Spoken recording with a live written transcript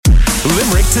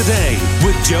Limerick Today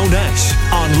with Joe Nash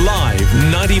on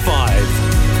Live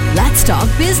 95. Let's talk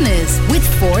business with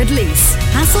Ford Lease.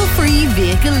 Hassle-free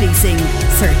vehicle leasing.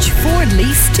 Search Ford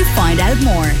Lease to find out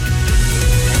more.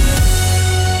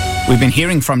 We've been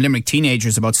hearing from Limerick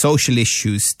teenagers about social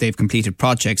issues they've completed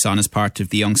projects on as part of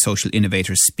the Young Social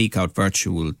Innovators Speak Out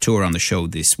virtual tour on the show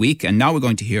this week. And now we're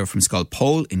going to hear from Scoil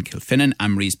Pole in Kilfinnan.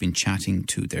 Anne-Marie's been chatting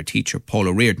to their teacher, Paul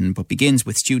O'Riordan, but begins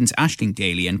with students Aisling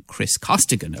Daly and Chris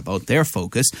Costigan about their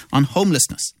focus on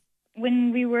homelessness.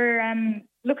 When we were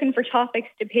looking for topics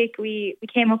to pick, we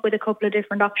came up with a couple of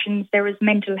different options. There was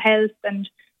mental health, and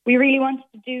we really wanted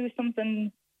to do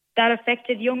something that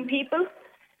affected young people.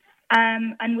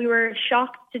 And we were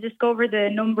shocked to discover the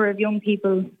number of young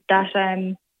people that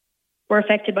were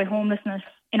affected by homelessness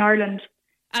in Ireland.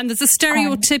 And there's a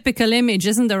stereotypical image,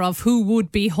 isn't there, of who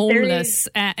would be homeless?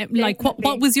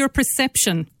 What was your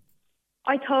perception?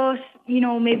 I thought,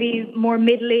 maybe more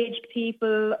middle-aged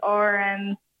people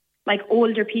or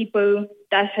older people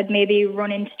that had maybe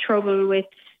run into trouble with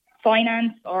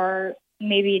finance or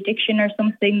maybe addiction or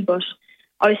something. But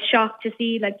I was shocked to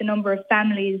see the number of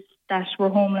families that were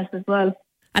homeless as well.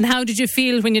 And how did you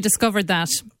feel when you discovered that?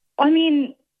 I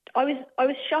mean, I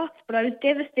was shocked, but I was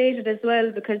devastated as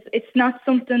well, because it's not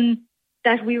something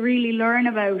that we really learn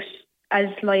about as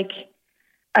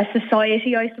a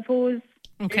society, I suppose.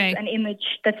 Okay. There's an image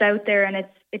that's out there, and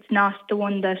it's not the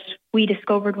one that we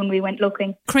discovered when we went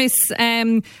looking. Chris,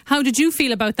 how did you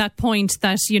feel about that point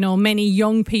that, many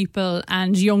young people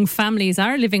and young families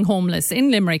are living homeless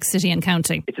in Limerick City and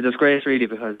County? It's a disgrace, really,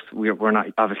 because we're not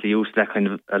obviously used to that kind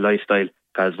of a lifestyle,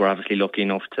 because we're obviously lucky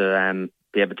enough to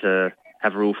be able to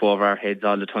have a roof over our heads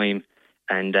all the time.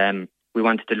 And we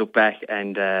wanted to look back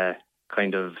and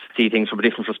kind of see things from a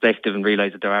different perspective and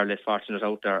realise that there are less fortunate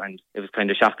out there. And it was kind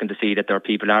of shocking to see that there are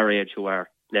people our age who are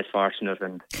less fortunate.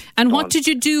 And what did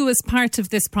you do as part of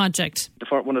this project?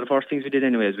 One of the first things we did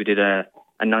anyways, we did a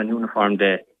non-uniform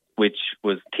day, which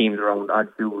was themed around odd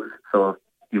shoes. So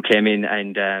you came in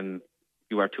and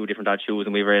you wore two different odd shoes,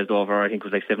 and we raised over, I think it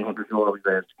was €700 we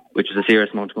raised, which is a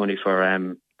serious amount of money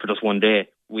for just one day.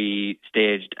 We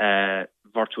staged a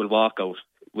virtual walkout,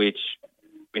 which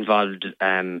involved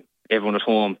everyone at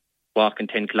home walking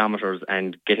 10 kilometres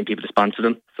and getting people to sponsor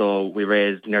them. So we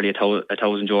raised nearly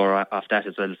 €1,000 off that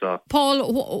as well. So,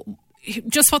 Paul,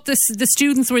 just what the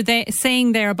students were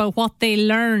saying there about what they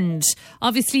learned.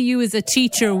 Obviously, you as a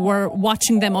teacher were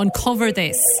watching them uncover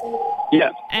this.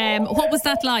 Yeah. What was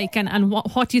that like, and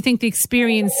what do you think the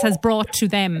experience has brought to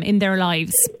them in their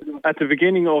lives? At the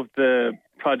beginning of the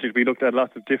project, we looked at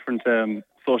lots of different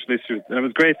social issues, and it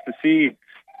was great to see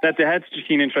that they had such a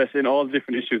keen interest in all the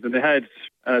different issues, and they had,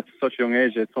 at such a young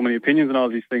age, they had so many opinions on all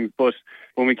these things. But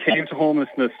when we came to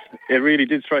homelessness, it really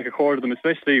did strike a chord with them,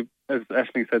 especially, as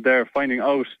Aisling said there, finding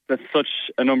out that such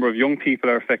a number of young people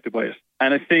are affected by it.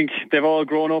 And I think they've all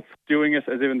grown up doing it,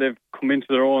 as even they've come into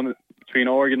their own between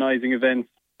organising events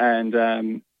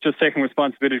and just taking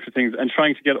responsibility for things and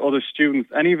trying to get other students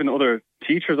and even other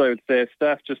teachers, I would say,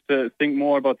 staff, just to think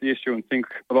more about the issue and think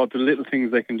about the little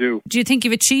things they can do. Do you think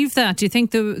you've achieved that? Do you think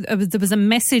there was a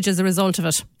message as a result of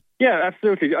it? Yeah,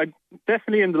 absolutely.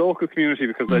 Definitely in the local community,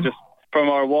 because from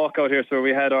our walk out here, so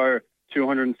we had our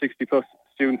 260 plus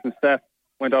students and staff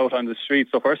went out on the street.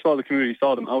 So first of all, the community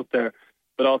saw them out there,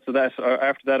 but also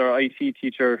after that, our IT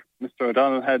teacher, Mr.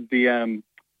 O'Donnell,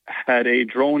 had a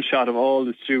drone shot of all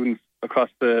the students across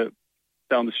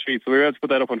down the street. So we were able to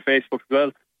put that up on Facebook as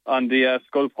well, on the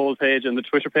Scoil Pole page and the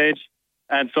Twitter page.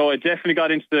 And so it definitely got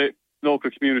into the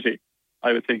local community,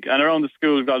 I would think. And around the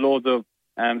school, we've got loads of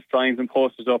signs and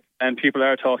posters up, and people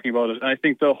are talking about it. And I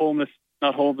think the homeless,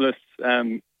 not homeless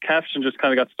caption just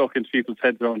kind of got stuck into people's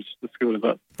heads around the school as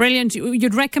well. Brilliant.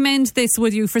 You'd recommend this,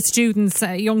 would you, for students,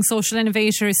 young social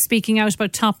innovators speaking out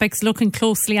about topics, looking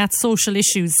closely at social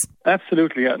issues?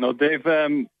 Absolutely, yeah. No,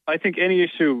 they've. I think any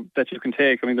issue that you can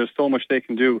take, I mean, there's so much they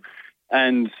can do.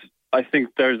 And I think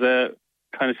there's a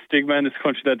kind of stigma in this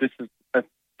country that this is a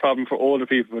problem for older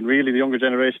people, and really the younger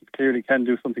generation clearly can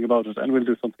do something about it and will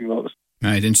do something about it.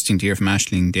 Right, interesting to hear from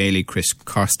Aisling Daly, Chris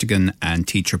Costigan and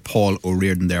teacher Paul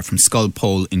O'Riordan there from Scoil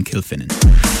Pole in Kilfinnan.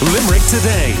 Limerick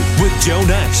Today with Joe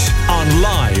Nash on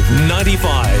Live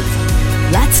 95.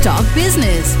 Let's talk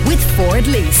business with Ford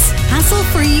Lease.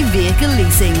 Hassle-free vehicle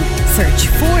leasing. Search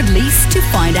Ford Lease to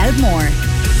find out more.